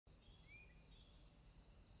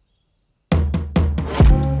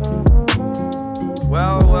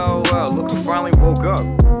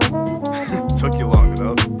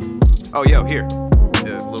Oh, yo, here.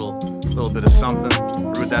 Yeah, a little bit of something.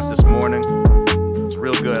 Brewed that this morning. It's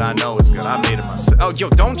real good. I know it's good. I made it myself. Oh, yo,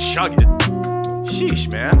 don't chug it.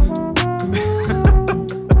 Sheesh, man.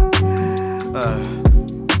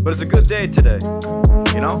 But it's a good day today.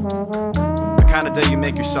 You know? The kind of day you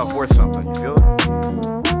make yourself worth something. You feel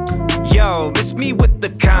it? Yo, it's me with the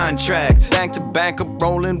contract. Bank to bank, I'm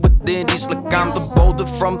rolling with ditties like I'm the boulder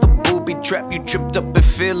from the booby trap. You tripped up in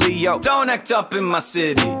Philly, yo. Don't act up in my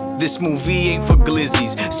city. This movie ain't for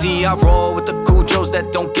glizzies. See, I roll with the cool Joes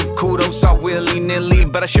that don't give kudos all willy-nilly,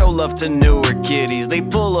 but I show love to newer kiddies. They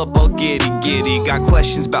pull up all giddy-giddy. Got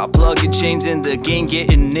questions about plugging chains in the game,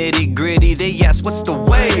 getting nitty-gritty. They ask, what's the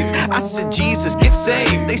wave? I said, Jesus, get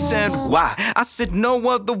saved. They said, why? I said, no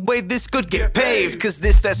other way this could get paved. Cause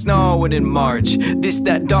this, that snowing in March. This,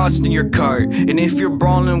 that dust in your cart. And if you're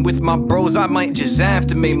brawling with my bros, I might just have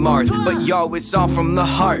to make Mars. But yo, it's all from the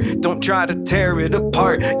heart. Don't try to tear it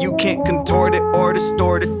apart. You can't contort it or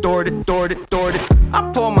distort it, dort it.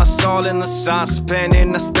 I pour my salt in the saucepan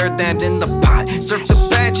and I stir that in the pot. Serve the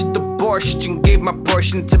batch at the borscht and gave my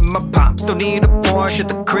portion to my pops. Don't need a Porsche at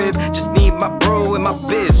the crib, just need my bro and my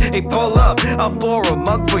biz. Hey, pull up, I'll pour a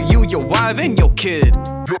mug for you, your wife and your kid.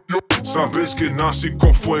 Sabes que nací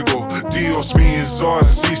con fuego. Dios mío,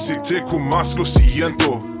 así te con más lo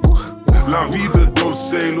siento. La vida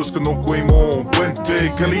dulce, los que no quemo. Puente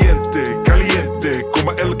caliente, caliente,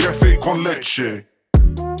 como el café con leche.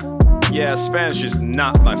 Yeah, Spanish is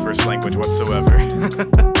not my first language whatsoever.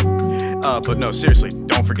 But no, seriously,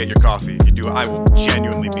 don't forget your coffee. If you do, I will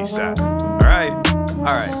genuinely be sad. Alright,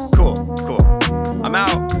 cool. I'm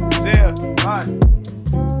out. See ya. Bye.